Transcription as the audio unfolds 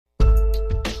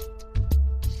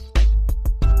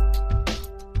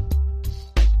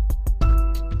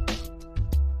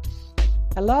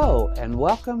Hello, and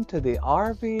welcome to the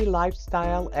RV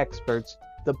Lifestyle Experts,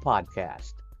 the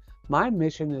podcast. My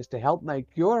mission is to help make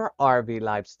your RV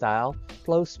lifestyle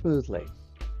flow smoothly.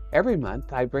 Every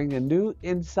month, I bring a new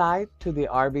insight to the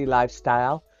RV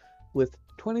lifestyle. With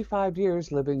 25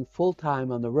 years living full time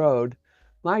on the road,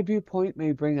 my viewpoint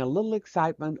may bring a little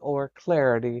excitement or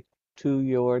clarity to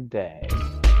your day.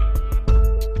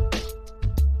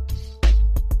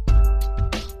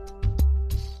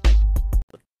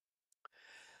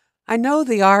 I know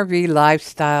the RV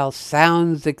lifestyle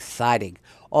sounds exciting.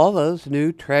 All those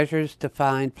new treasures to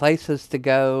find, places to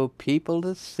go, people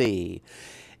to see.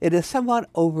 It is somewhat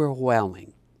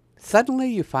overwhelming.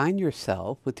 Suddenly you find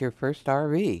yourself with your first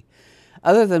RV.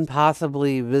 Other than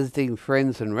possibly visiting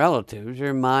friends and relatives,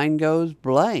 your mind goes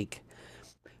blank.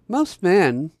 Most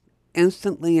men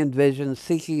instantly envision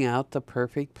seeking out the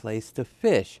perfect place to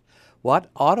fish, what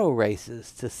auto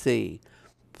races to see,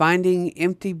 finding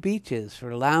empty beaches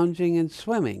for lounging and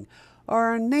swimming,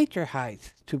 or nature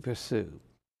hikes to pursue.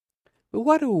 But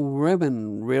what do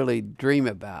women really dream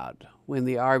about when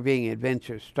the RVing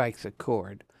adventure strikes a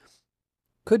chord?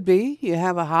 Could be you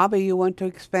have a hobby you want to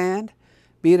expand,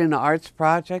 be it an arts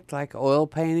project like oil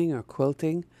painting or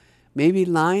quilting, maybe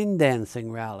line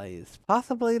dancing rallies,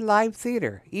 possibly live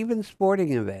theater, even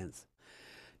sporting events.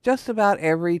 Just about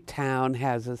every town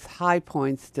has its high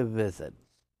points to visit.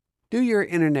 Do your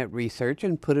internet research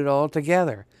and put it all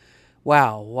together.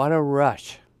 Wow, what a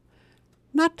rush!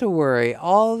 Not to worry,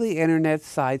 all the internet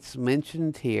sites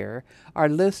mentioned here are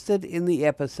listed in the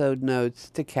episode notes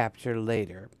to capture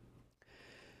later.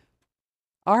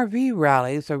 RV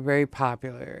rallies are very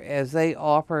popular as they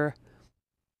offer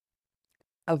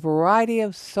a variety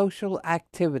of social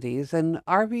activities and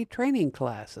RV training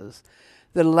classes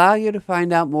that allow you to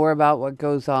find out more about what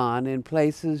goes on in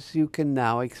places you can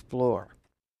now explore.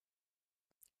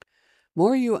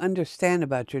 More you understand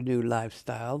about your new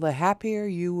lifestyle, the happier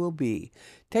you will be.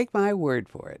 Take my word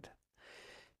for it.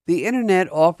 The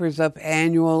internet offers up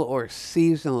annual or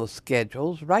seasonal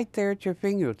schedules right there at your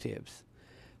fingertips.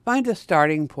 Find a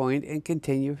starting point and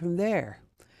continue from there.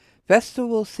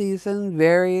 Festival season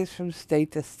varies from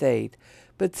state to state,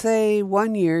 but say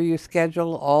one year you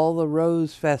schedule all the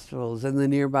rose festivals in the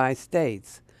nearby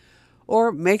states,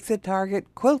 or make the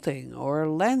target quilting or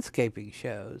landscaping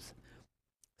shows.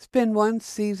 Spend one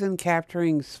season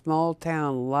capturing small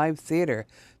town live theater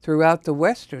throughout the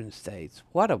western states.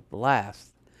 What a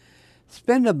blast!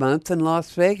 Spend a month in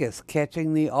Las Vegas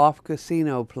catching the off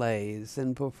casino plays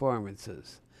and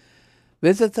performances.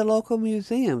 Visit the local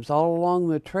museums all along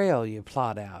the trail you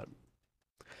plot out.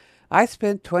 I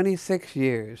spent 26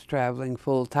 years traveling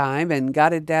full time and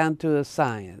got it down to a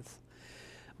science.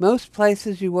 Most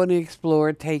places you want to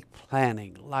explore take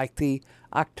planning, like the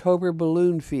October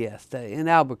Balloon Fiesta in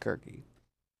Albuquerque.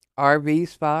 RV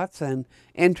spots and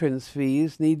entrance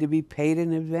fees need to be paid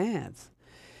in advance.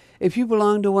 If you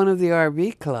belong to one of the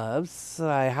RV clubs,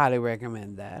 I highly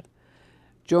recommend that.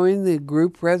 Join the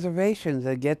group reservations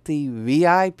and get the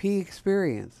VIP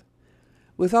experience.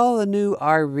 With all the new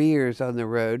RVers on the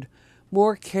road,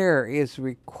 more care is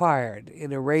required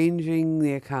in arranging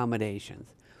the accommodations.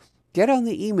 Get on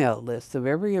the email list of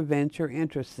every event you're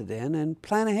interested in and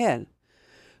plan ahead.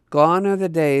 Gone are the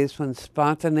days when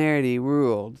spontaneity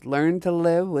ruled. Learn to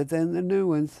live within the new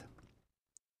ones.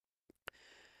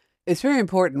 It's very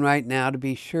important right now to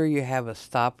be sure you have a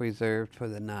stop reserved for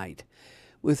the night.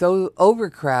 With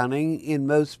overcrowding in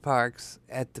most parks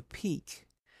at the peak,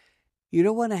 you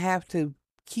don't want to have to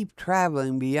keep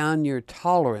traveling beyond your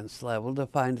tolerance level to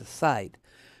find a site,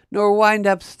 nor wind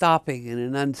up stopping in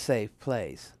an unsafe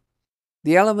place.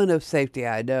 The element of safety,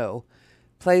 I know,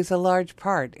 plays a large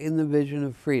part in the vision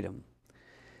of freedom.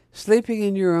 Sleeping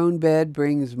in your own bed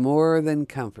brings more than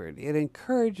comfort. It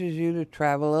encourages you to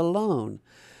travel alone,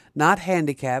 not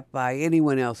handicapped by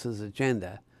anyone else's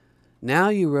agenda. Now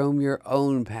you roam your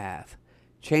own path,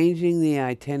 changing the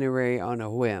itinerary on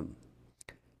a whim.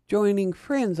 Joining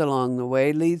friends along the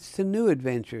way leads to new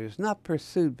adventures not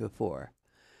pursued before.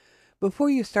 Before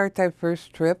you start that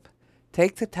first trip,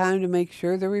 take the time to make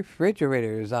sure the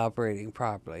refrigerator is operating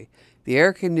properly, the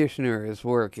air conditioner is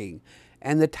working,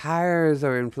 and the tires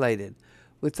are inflated.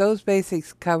 With those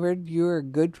basics covered, you are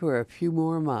good for a few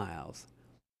more miles.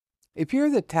 If you're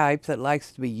the type that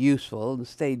likes to be useful and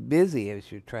stay busy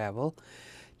as you travel,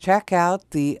 check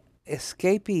out the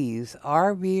Escapees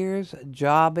RVers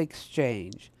Job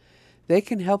Exchange. They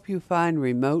can help you find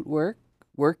remote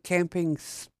work camping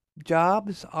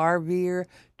jobs, RVer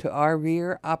to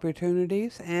RVer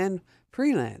opportunities, and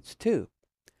freelance too.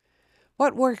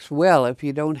 What works well if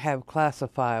you don't have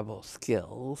classifiable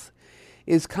skills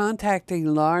is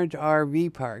contacting large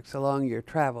RV parks along your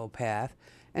travel path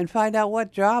and find out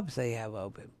what jobs they have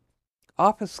open.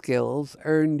 Office skills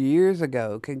earned years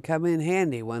ago can come in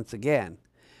handy once again.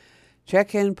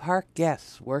 Check-in park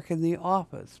guests, work in the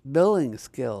office, billing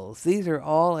skills, these are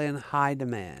all in high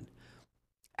demand.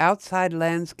 Outside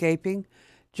landscaping,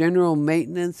 general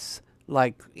maintenance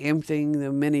like emptying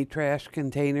the mini trash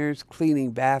containers,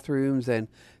 cleaning bathrooms, and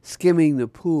skimming the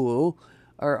pool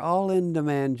are all in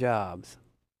demand jobs.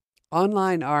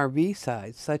 Online RV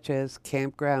sites such as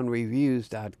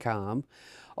campgroundreviews.com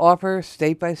offer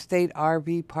state-by-state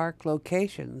RV park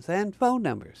locations and phone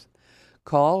numbers.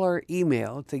 Call or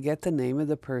email to get the name of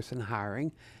the person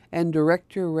hiring and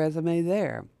direct your resume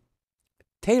there.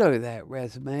 Tailor that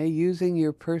resume using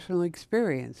your personal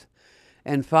experience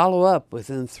and follow up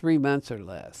within 3 months or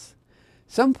less.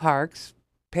 Some parks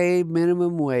pay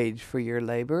minimum wage for your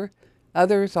labor.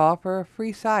 Others offer a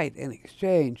free site in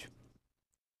exchange.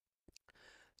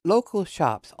 Local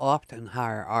shops often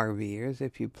hire RVers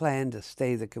if you plan to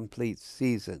stay the complete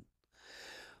season.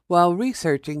 While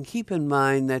researching, keep in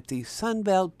mind that the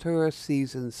Sunbelt tourist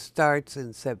season starts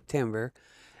in September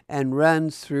and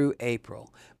runs through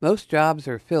April. Most jobs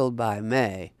are filled by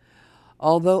May.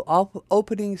 Although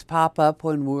openings pop up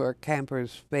when more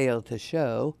campers fail to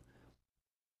show,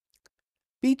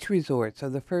 beach resorts are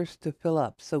the first to fill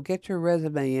up, so get your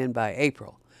resume in by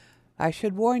April. I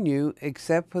should warn you,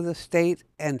 except for the state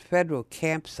and federal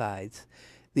campsites,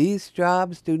 these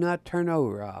jobs do not turn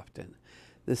over often.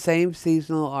 The same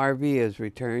seasonal RV is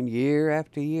returned year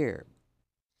after year.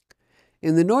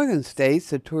 In the northern states,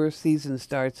 the tourist season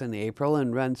starts in April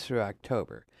and runs through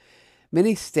October.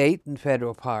 Many state and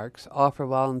federal parks offer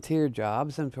volunteer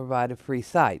jobs and provide a free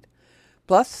site,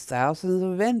 plus thousands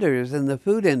of vendors in the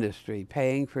food industry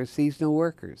paying for seasonal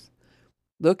workers.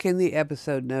 Look in the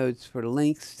episode notes for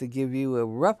links to give you a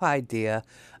rough idea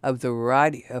of the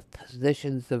variety of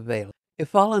positions available. If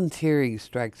volunteering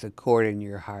strikes a chord in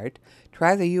your heart,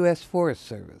 try the U.S. Forest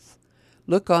Service.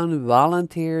 Look on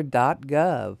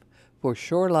volunteer.gov for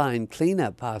shoreline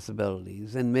cleanup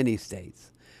possibilities in many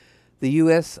states. The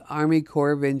U.S. Army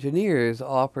Corps of Engineers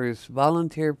offers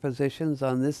volunteer positions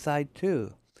on this site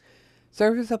too.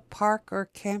 Serve as a park or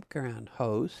campground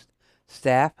host,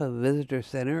 staff a visitor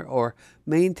center, or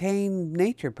maintain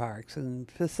nature parks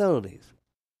and facilities.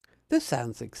 This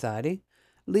sounds exciting.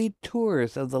 Lead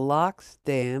tours of the locks,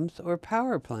 dams, or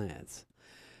power plants.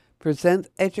 Present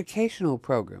educational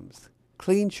programs.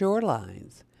 Clean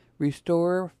shorelines.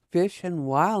 Restore fish and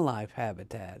wildlife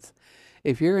habitats.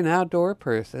 If you're an outdoor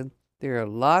person, there are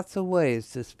lots of ways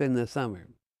to spend the summer.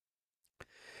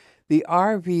 The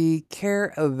RV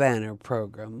Caravanner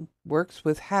program works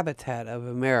with Habitat of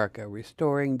America,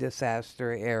 restoring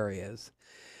disaster areas.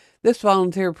 This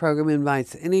volunteer program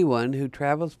invites anyone who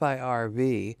travels by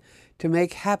RV to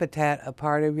make Habitat a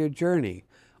part of your journey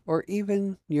or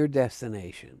even your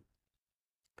destination.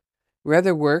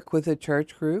 Rather work with a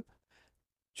church group?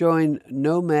 Join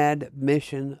Nomad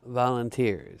Mission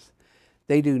Volunteers.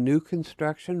 They do new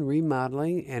construction,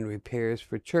 remodeling, and repairs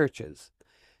for churches,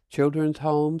 children's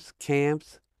homes,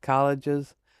 camps,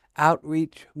 colleges,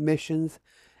 outreach missions,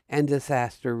 and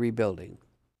disaster rebuilding.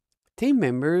 Team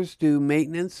members do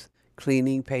maintenance,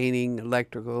 cleaning, painting,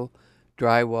 electrical,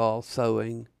 drywall,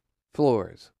 sewing,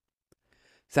 floors.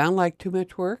 Sound like too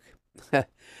much work? How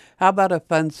about a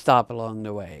fun stop along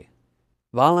the way?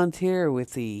 Volunteer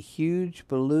with the huge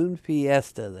balloon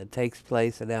fiesta that takes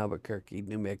place in Albuquerque,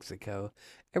 New Mexico,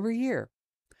 every year.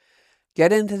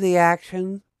 Get into the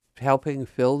action, helping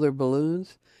fill their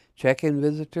balloons, check in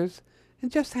visitors, and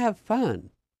just have fun.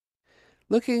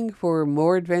 Looking for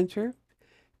more adventure?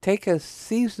 Take a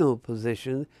seasonal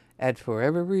position at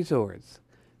Forever Resorts,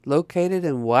 located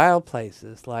in wild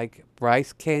places like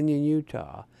Bryce Canyon,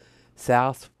 Utah,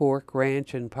 South Fork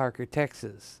Ranch in Parker,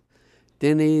 Texas,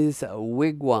 Denny's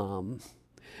Wigwam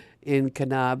in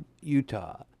Kanab,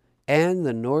 Utah, and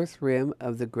the North Rim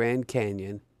of the Grand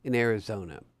Canyon in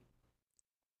Arizona.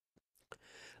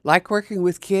 Like working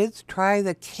with kids? Try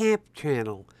the Camp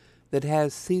Channel that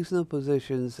has seasonal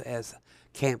positions as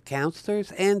camp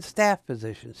counselors and staff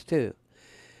positions too.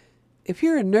 If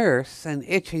you're a nurse and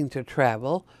itching to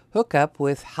travel, hook up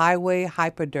with Highway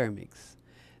Hypodermics.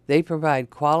 They provide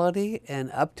quality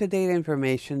and up-to-date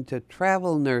information to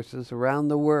travel nurses around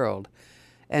the world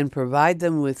and provide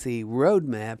them with the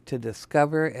roadmap to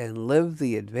discover and live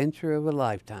the adventure of a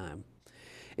lifetime.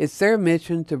 It's their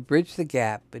mission to bridge the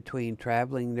gap between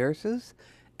traveling nurses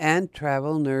and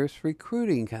travel nurse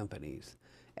recruiting companies,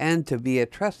 and to be a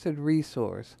trusted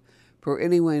resource for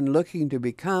anyone looking to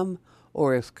become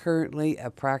or is currently a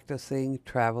practicing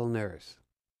travel nurse.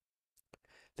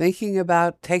 Thinking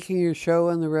about taking your show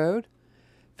on the road?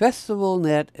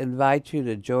 FestivalNet invites you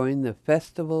to join the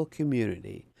festival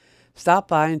community. Stop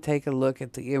by and take a look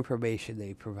at the information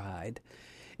they provide.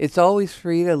 It's always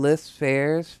free to list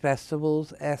fairs,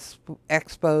 festivals,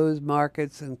 expos,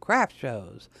 markets, and craft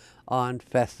shows on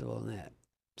FestivalNet.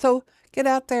 So get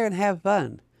out there and have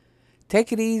fun.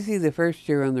 Take it easy the first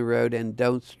year on the road and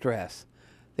don't stress.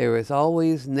 There is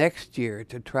always next year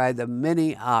to try the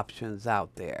many options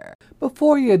out there.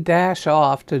 Before you dash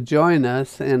off to join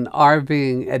us in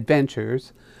RVing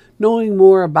adventures, knowing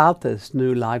more about this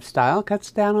new lifestyle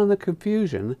cuts down on the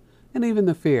confusion and even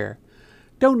the fear.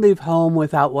 Don't leave home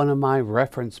without one of my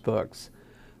reference books.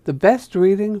 The best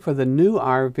reading for the new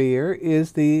RVer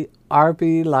is the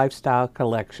RV Lifestyle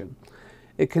Collection.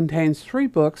 It contains 3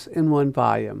 books in one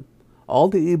volume. All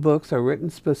the ebooks are written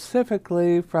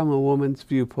specifically from a woman's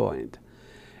viewpoint.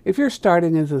 If you're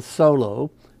starting as a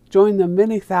solo, join the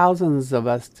many thousands of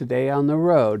us today on the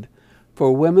road.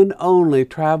 For women only,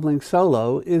 traveling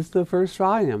solo is the first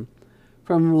volume.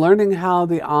 From learning how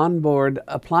the onboard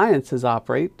appliances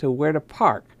operate to where to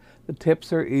park, the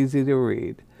tips are easy to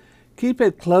read. Keep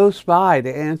it close by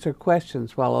to answer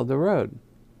questions while on the road.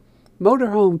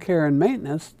 Motorhome Care and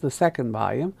Maintenance, the second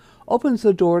volume, opens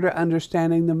the door to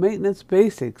understanding the maintenance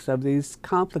basics of these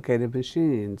complicated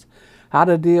machines, how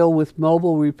to deal with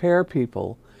mobile repair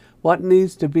people, what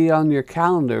needs to be on your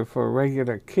calendar for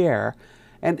regular care,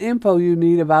 and info you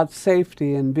need about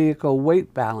safety and vehicle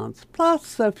weight balance,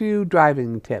 plus a few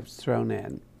driving tips thrown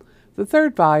in. The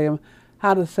third volume,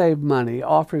 How to Save Money,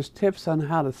 offers tips on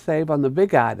how to save on the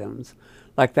big items,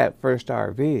 like that first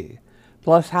RV,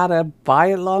 plus how to buy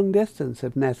it long distance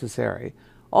if necessary.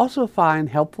 Also find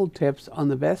helpful tips on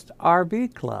the best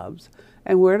RV clubs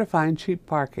and where to find cheap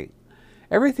parking.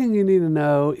 Everything you need to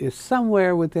know is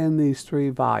somewhere within these 3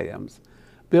 volumes.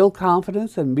 Build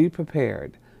confidence and be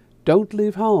prepared. Don't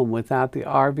leave home without the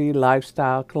RV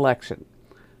Lifestyle Collection.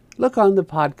 Look on the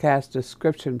podcast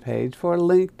description page for a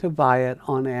link to buy it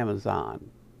on Amazon.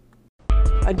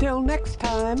 Until next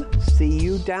time, see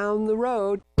you down the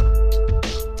road.